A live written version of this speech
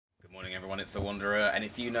everyone, it's The Wanderer, and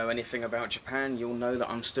if you know anything about Japan, you'll know that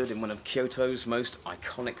I'm stood in one of Kyoto's most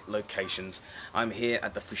iconic locations. I'm here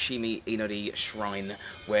at the Fushimi Inari Shrine,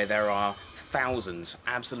 where there are thousands,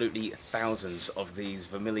 absolutely thousands of these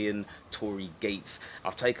vermilion Tori Gates.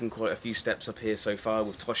 I've taken quite a few steps up here so far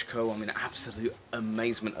with Toshiko. I'm in absolute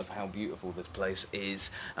amazement of how beautiful this place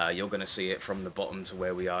is. You're going to see it from the bottom to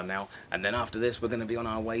where we are now. And then after this, we're going to be on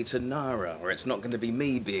our way to Nara, where it's not going to be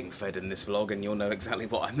me being fed in this vlog, and you'll know exactly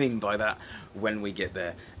what I mean by that when we get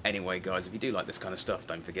there. Anyway, guys, if you do like this kind of stuff,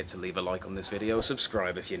 don't forget to leave a like on this video,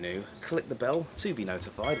 subscribe if you're new, click the bell to be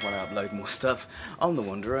notified when I upload more stuff on The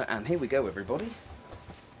Wanderer, and here we go, everybody.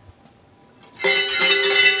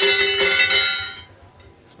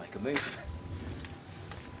 Let's make a move.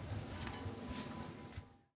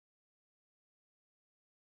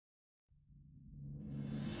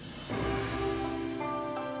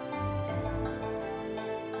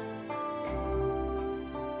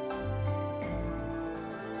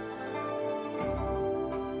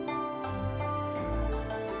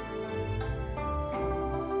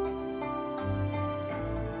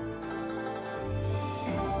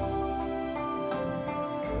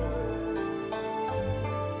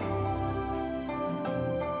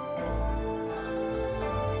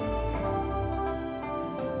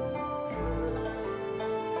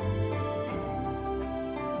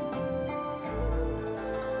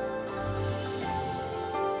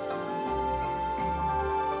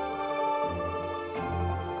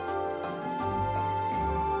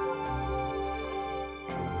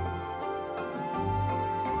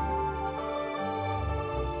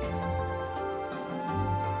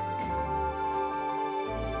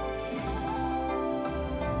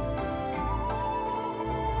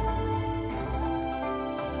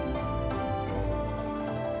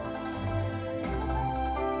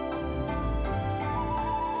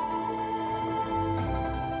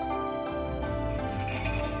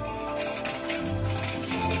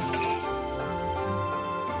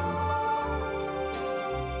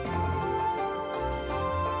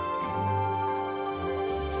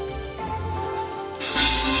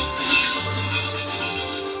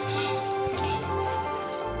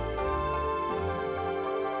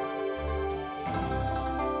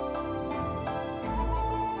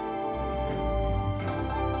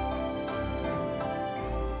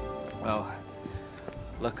 Well,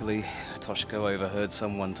 luckily Toshiko overheard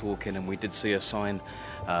someone talking, and we did see a sign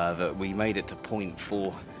that we made it to point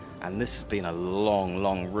 4, and this has been a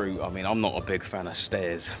long route. I mean, I'm not a big fan of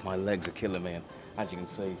stairs, my legs are killing me, and as you can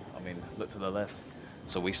see, I mean, look to the left,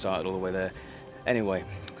 so we started all the way there. Anyway,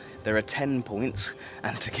 there are 10 points,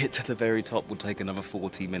 and to get to the very top will take another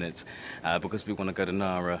 40 minutes because we want to go to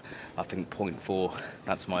Nara. I think point 4,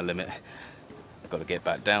 that's my limit. Got to get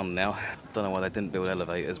back down now. Don't know why they didn't build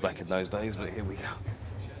elevators back in those days, but here we go.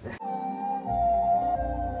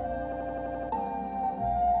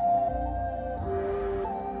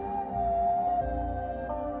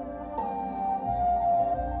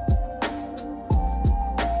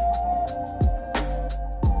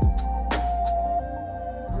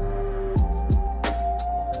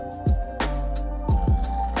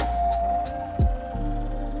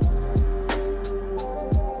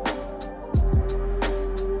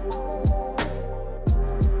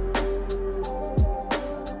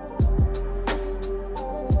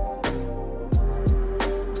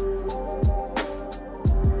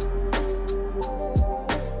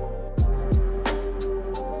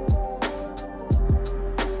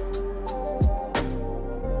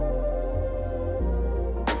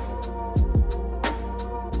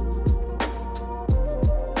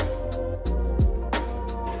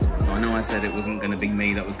 I said it wasn't going to be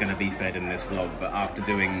me that was going to be fed in this vlog, but after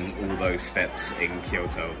doing all those steps in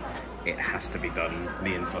Kyoto, it has to be done.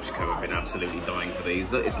 Me and Toshiko have been absolutely dying for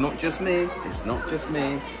these. It's not just me, it's not just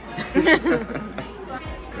me.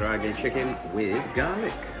 Karaage chicken with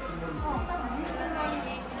garlic.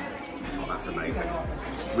 Oh, that's amazing.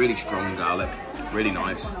 Really strong garlic, really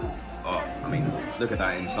nice. Oh, I mean, look at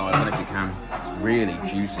that inside, I don't know if you can. It's really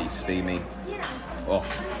juicy, steamy. Oh,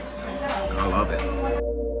 I love it.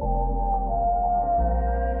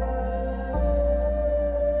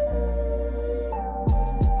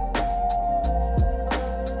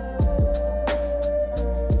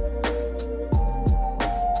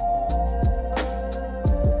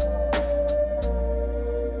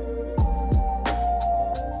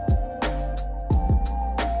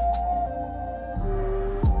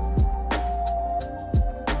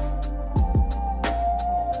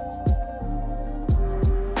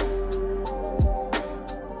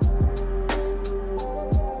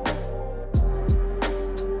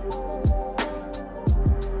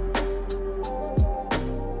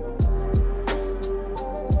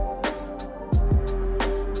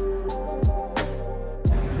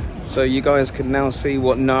 So you guys can now see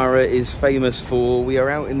what Nara is famous for. We are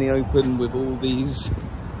out in the open with all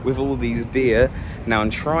these deer. Now I'm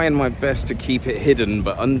trying my best to keep it hidden,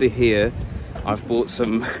 but under here I've bought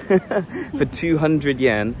some for 200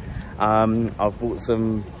 yen. I've bought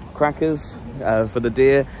some crackers for the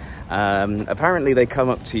deer. Apparently they come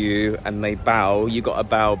up to you and they bow. You got to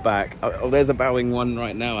bow back. Oh, there's a bowing one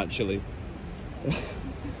right now, actually.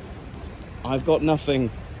 I've got nothing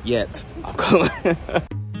yet. I've got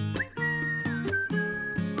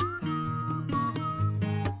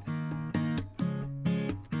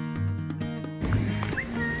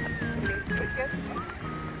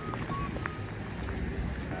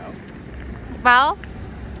Bow.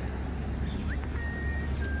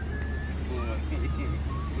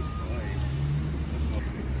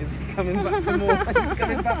 Is he coming back for more? He's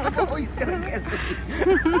coming back for more. He's gonna get me.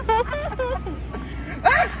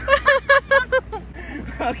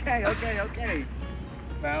 Okay.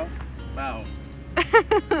 Bow.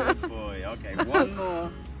 Good boy. Okay, one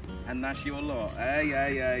more, and that's your lot. Hey.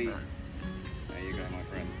 There you go, my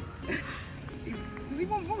friend. Does he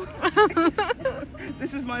want more?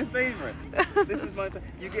 This is my favourite.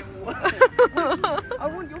 You get one. I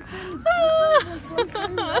want your friend. Wants one too.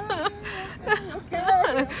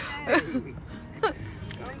 Okay.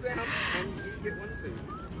 Calm down, and you get one too.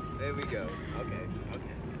 There we go. Okay.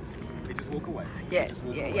 We just walk away.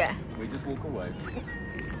 Yeah. We just walk away.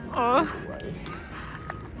 Oh.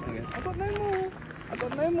 Okay. I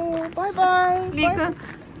got no more. Bye bye.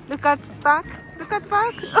 Look at back. Look at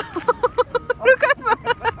back.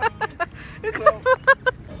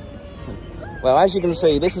 Well, as you can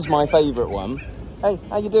see, this is my favourite one. Hey,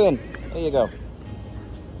 how you doing? There you go.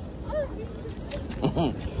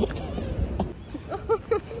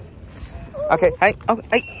 Okay, hey,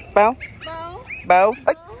 bow.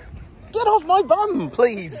 Hey, get off my bum,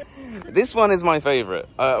 please. This one is my favourite.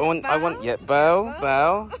 I want,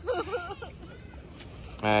 bow.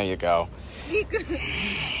 There you go.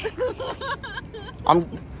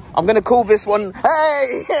 I'm gonna call this one.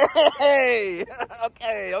 Hey.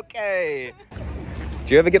 Okay.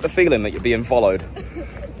 Do you ever get the feeling that you're being followed?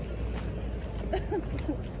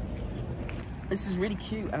 This is really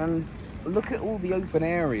cute, and look at all the open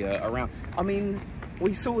area around. I mean,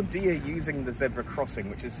 we saw deer using the zebra crossing,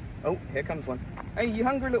 which is... Oh, here comes one. Hey, you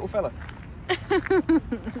hungry little fella? Good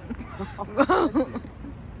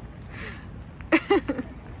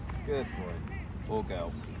boy. Or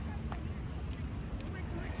girl.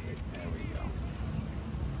 There we go.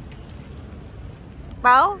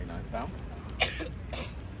 Bow. Very nice, bow.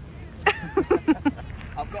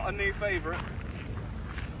 I've got a new favourite.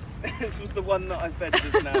 This was the one that I fed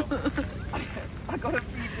just now. I got a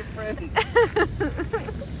future friend.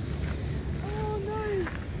 Oh no.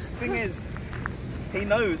 Thing is, he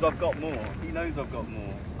knows I've got more.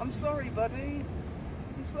 I'm sorry, buddy.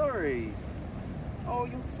 I'm sorry. Oh,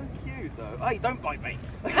 you're so cute though. Hey, don't bite me.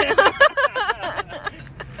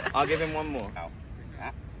 I'll give him one more. Ow.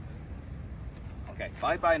 Ah. Okay,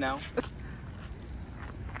 bye now.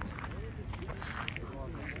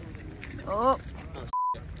 Oh.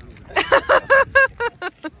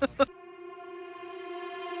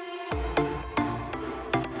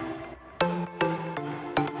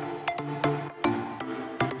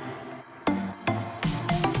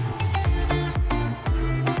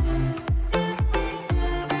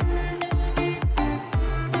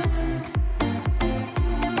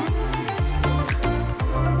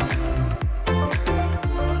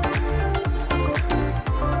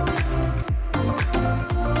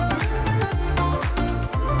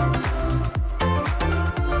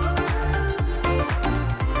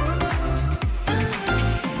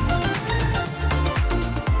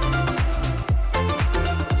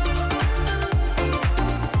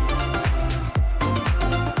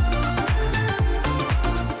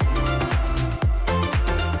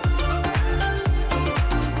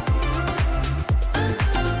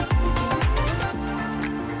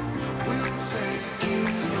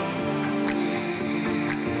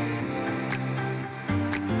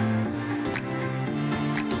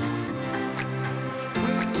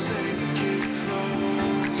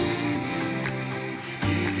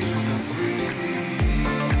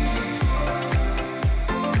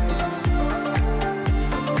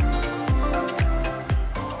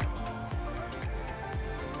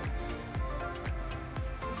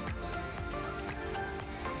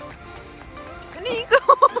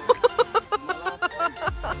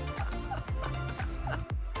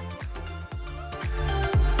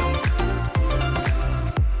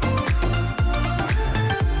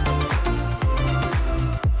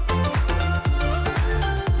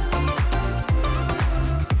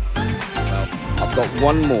 I've got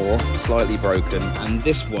one more slightly broken, and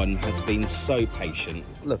this one has been so patient.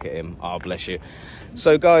 Look at him. Oh, bless you.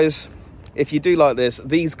 So guys, if you do like this,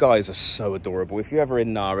 these guys are so adorable. If you're ever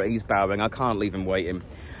in Nara, he's bowing. I can't leave him waiting.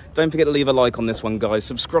 Don't forget to leave a like on this one, guys.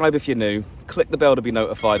 Subscribe if you're new. Click the bell to be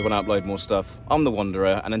notified when I upload more stuff. I'm the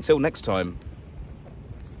Wanderer, and until next time,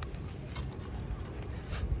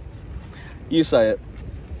 you say it.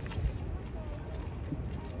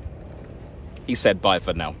 He said bye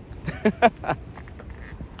for now.